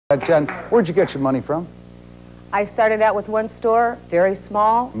Jen, where'd you get your money from? I started out with one store, very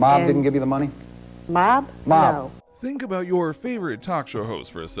small. Mob didn't give you the money? Mob? Mob. No. Think about your favorite talk show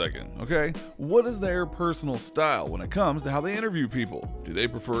host for a second, okay? What is their personal style when it comes to how they interview people? Do they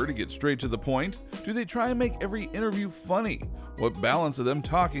prefer to get straight to the point? Do they try and make every interview funny? What balance of them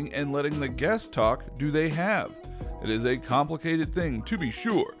talking and letting the guest talk do they have? It is a complicated thing, to be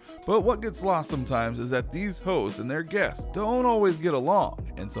sure, but what gets lost sometimes is that these hosts and their guests don't always get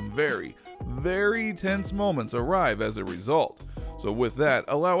along, and some very, very tense moments arrive as a result. So with that,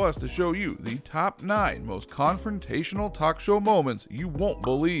 allow us to show you the top 9 most confrontational talk show moments you won't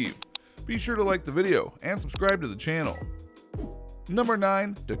believe. Be sure to like the video and subscribe to the channel. Number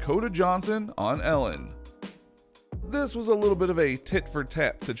 9, Dakota Johnson on Ellen. This was a little bit of a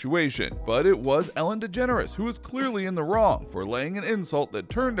tit-for-tat situation, but it was Ellen DeGeneres who was clearly in the wrong for laying an insult that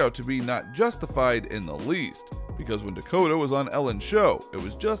turned out to be not justified in the least. Because when Dakota was on Ellen's show, it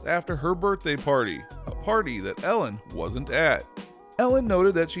was just after her birthday party, a party that Ellen wasn't at. Ellen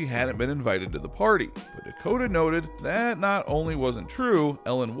noted that she hadn't been invited to the party, but Dakota noted that not only wasn't true,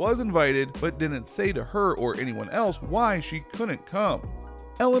 Ellen was invited, but didn't say to her or anyone else why she couldn't come.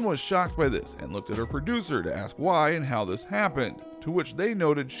 Ellen was shocked by this and looked at her producer to ask why and how this happened, to which they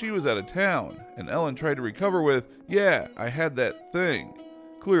noted she was out of town, and Ellen tried to recover with, "Yeah, I had that thing,"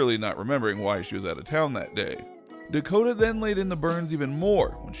 clearly not remembering why she was out of town that day. Dakota then laid in the burns even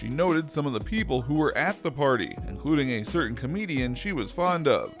more when she noted some of the people who were at the party, including a certain comedian she was fond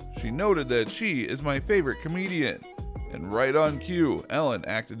of. She noted that she is my favorite comedian. And right on cue, Ellen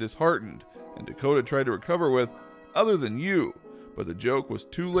acted disheartened, and Dakota tried to recover with, "Other than you," but the joke was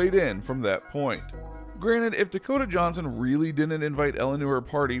too late in from that point. Granted, if Dakota Johnson really didn't invite Ellen to her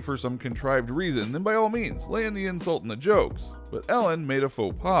party for some contrived reason, then by all means, lay in the insult and the jokes. But Ellen made a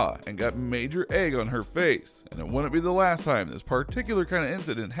faux pas and got major egg on her face, and it wouldn't be the last time this particular kind of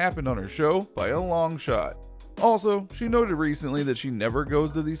incident happened on her show by a long shot. Also, she noted recently that she never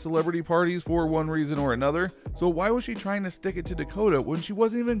goes to these celebrity parties for one reason or another, so why was she trying to stick it to Dakota when she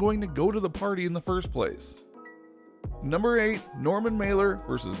wasn't even going to go to the party in the first place? Number 8, Norman Mailer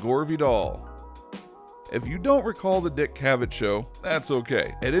versus Gore Vidal. If you don't recall the Dick Cavett show, that's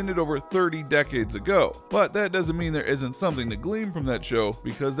okay. It ended over 30 decades ago, but that doesn't mean there isn't something to glean from that show,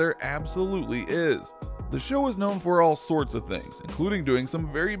 because there absolutely is. The show is known for all sorts of things, including doing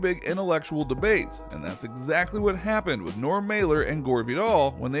some very big intellectual debates, and that's exactly what happened with Norm Mailer and Gore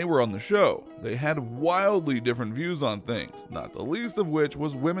Vidal when they were on the show. They had wildly different views on things, not the least of which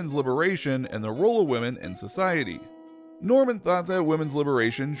was women's liberation and the role of women in society. Norman thought that women's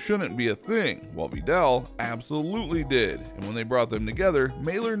liberation shouldn't be a thing, while Vidal absolutely did, and when they brought them together,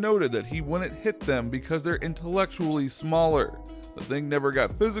 Mailer noted that he wouldn't hit them because they're intellectually smaller. The thing never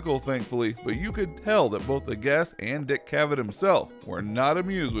got physical, thankfully, but you could tell that both the guest and Dick Cavett himself were not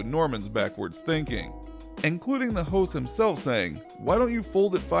amused with Norman's backwards thinking, including the host himself saying, "Why don't you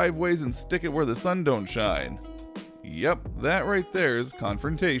fold it 5 ways and stick it where the sun don't shine?" Yep, that right there is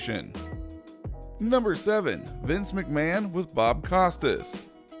confrontation. Number 7, Vince McMahon with Bob Costas.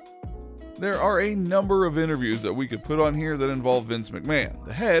 There are a number of interviews that we could put on here that involve Vince McMahon,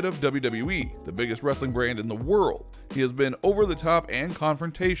 the head of WWE, the biggest wrestling brand in the world. He has been over the top and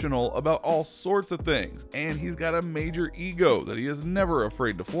confrontational about all sorts of things, and he's got a major ego that he is never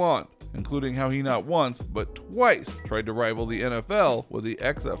afraid to flaunt, including how he not once, but twice tried to rival the NFL with the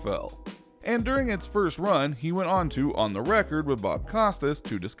XFL. And during its first run, he went on to On the Record with Bob Costas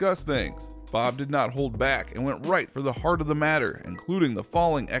to discuss things. Bob did not hold back and went right for the heart of the matter, including the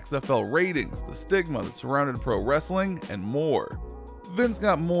falling XFL ratings, the stigma that surrounded pro wrestling, and more. Vince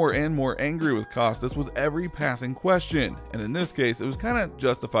got more and more angry with Costas with every passing question, and in this case it was kind of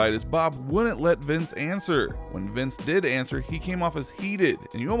justified as Bob wouldn't let Vince answer. When Vince did answer, he came off as heated,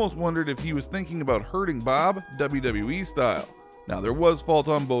 and you almost wondered if he was thinking about hurting Bob, WWE style. Now there was fault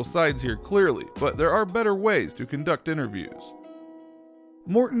on both sides here clearly, but there are better ways to conduct interviews.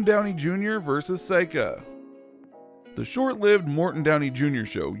 Morton Downey Jr. versus Sika. The short-lived Morton Downey Jr.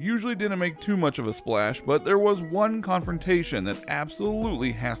 show usually didn't make too much of a splash, but there was one confrontation that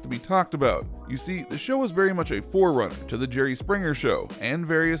absolutely has to be talked about. You see, the show was very much a forerunner to the Jerry Springer Show and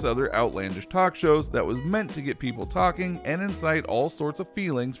various other outlandish talk shows that was meant to get people talking and incite all sorts of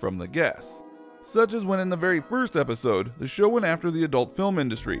feelings from the guests. Such as when in the very first episode, the show went after the adult film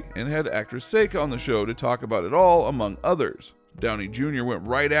industry and had actress Sika on the show to talk about it all, among others. Downey Jr. went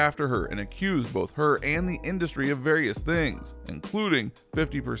right after her and accused both her and the industry of various things, including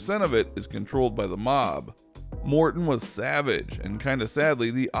 50% of it is controlled by the mob. Morton was savage, and kinda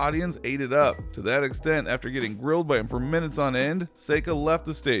sadly, the audience ate it up. To that extent, after getting grilled by him for minutes on end, Sika left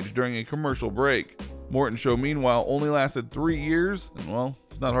the stage during a commercial break. Morton's show, meanwhile, only lasted 3 years, and well,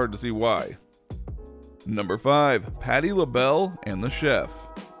 it's it's not hard to see why. Number 5. Patti LaBelle and the Chef.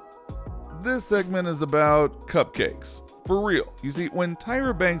 This segment is about cupcakes. For real, you see, when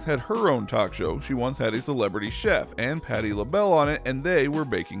Tyra Banks had her own talk show, she once had a celebrity chef and Patti LaBelle on it, and they were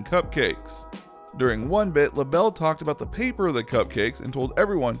baking cupcakes. During one bit, LaBelle talked about the paper of the cupcakes and told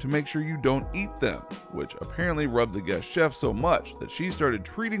everyone to make sure you don't eat them, which apparently rubbed the guest chef so much that she started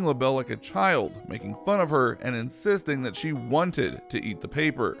treating LaBelle like a child, making fun of her and insisting that she wanted to eat the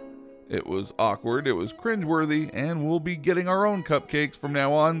paper. It was awkward, it was cringeworthy, and we'll be getting our own cupcakes from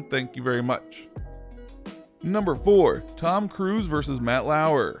now on, thank you very much. Number 4. Tom Cruise versus Matt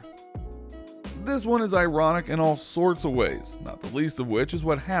Lauer. This one is ironic in all sorts of ways, not the least of which is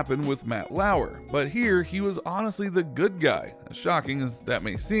what happened with Matt Lauer, but here he was honestly the good guy, as shocking as that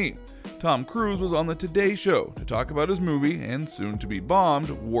may seem. Tom Cruise was on the Today Show to talk about his movie and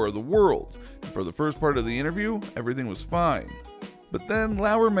soon-to-be-bombed War of the Worlds, and for the first part of the interview, everything was fine. But then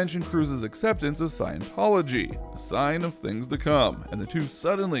Lauer mentioned Cruise's acceptance of Scientology, a sign of things to come, and the two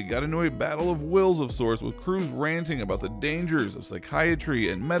suddenly got into a battle of wills of sorts, with Cruise ranting about the dangers of psychiatry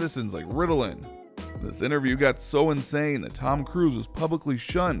and medicines like Ritalin. This interview got so insane that Tom Cruise was publicly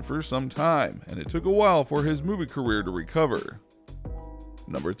shunned for some time, and it took a while for his movie career to recover.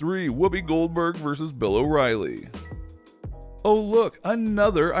 Number 3. Whoopi Goldberg versus Bill O'Reilly. Oh look,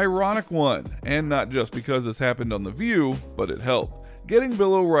 another ironic one, and not just because this happened on The View, but it helped. Getting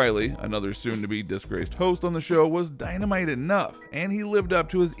Bill O'Reilly, another soon-to-be disgraced host on the show, was dynamite enough, and he lived up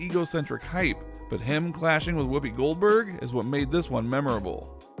to his egocentric hype, but him clashing with Whoopi Goldberg is what made this one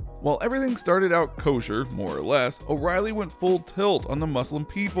memorable. While everything started out kosher, more or less, O'Reilly went full tilt on the Muslim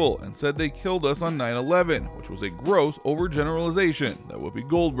people and said they killed us on 9/11, which was a gross overgeneralization that Whoopi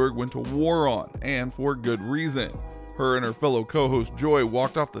Goldberg went to war on, and for good reason. Her and her fellow co-host Joy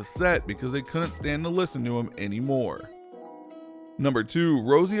walked off the set because they couldn't stand to listen to him anymore. Number 2.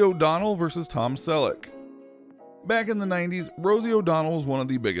 Rosie O'Donnell versus Tom Selleck. Back in the 90s, Rosie O'Donnell was one of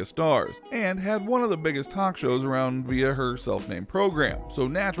the biggest stars, and had one of the biggest talk shows around via her self-named program, so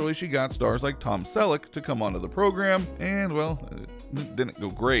naturally she got stars like Tom Selleck to come onto the program, and well, it didn't go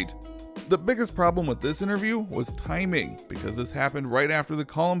great. The biggest problem with this interview was timing, because this happened right after the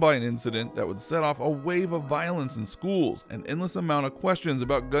Columbine incident that would set off a wave of violence in schools and endless amount of questions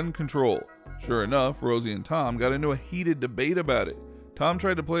about gun control. Sure enough, Rosie and Tom got into a heated debate about it. Tom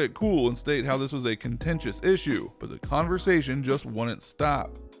tried to play it cool and state how this was a contentious issue, but the conversation just wouldn't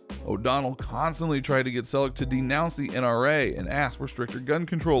stop. O'Donnell constantly tried to get Selleck to denounce the NRA and ask for stricter gun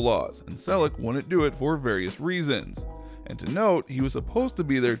control laws, and Selleck wouldn't do it for various reasons. And to note, he was supposed to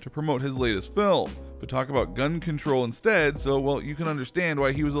be there to promote his latest film, but talk about gun control instead, so well, you can understand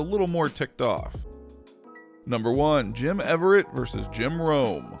why he was a little more ticked off. Number 1. Jim Everett versus Jim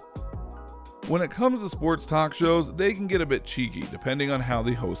Rome. When it comes to sports talk shows, they can get a bit cheeky depending on how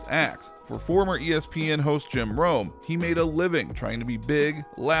the host acts. For former ESPN host Jim Rome, he made a living trying to be big,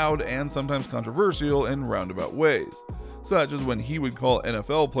 loud, and sometimes controversial in roundabout ways, such as when he would call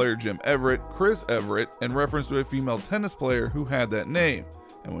NFL player Jim Everett Chris Everett in reference to a female tennis player who had that name.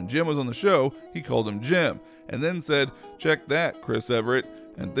 And when Jim was on the show, he called him Jim, and then said, "Check that, Chris Everett,"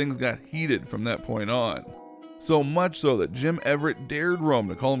 and things got heated from that point on. So much so that Jim Everett dared Rome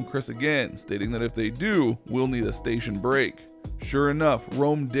to call him Chris again, stating that if they do, we'll need a station break. Sure enough,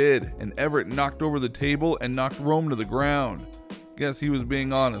 Rome did, and Everett knocked over the table and knocked Rome to the ground. Guess he was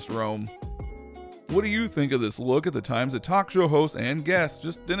being honest, Rome. What do you think of this look at the times that talk show hosts and guests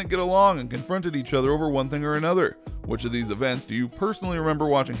just didn't get along and confronted each other over one thing or another? Which of these events do you personally remember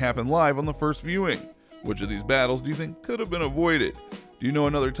watching happen live on the first viewing? Which of these battles do you think could have been avoided? Do you know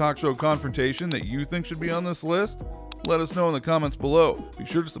another talk show confrontation that you think should be on this list? Let us know in the comments below. Be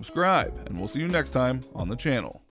sure to subscribe, and we'll see you next time on the channel.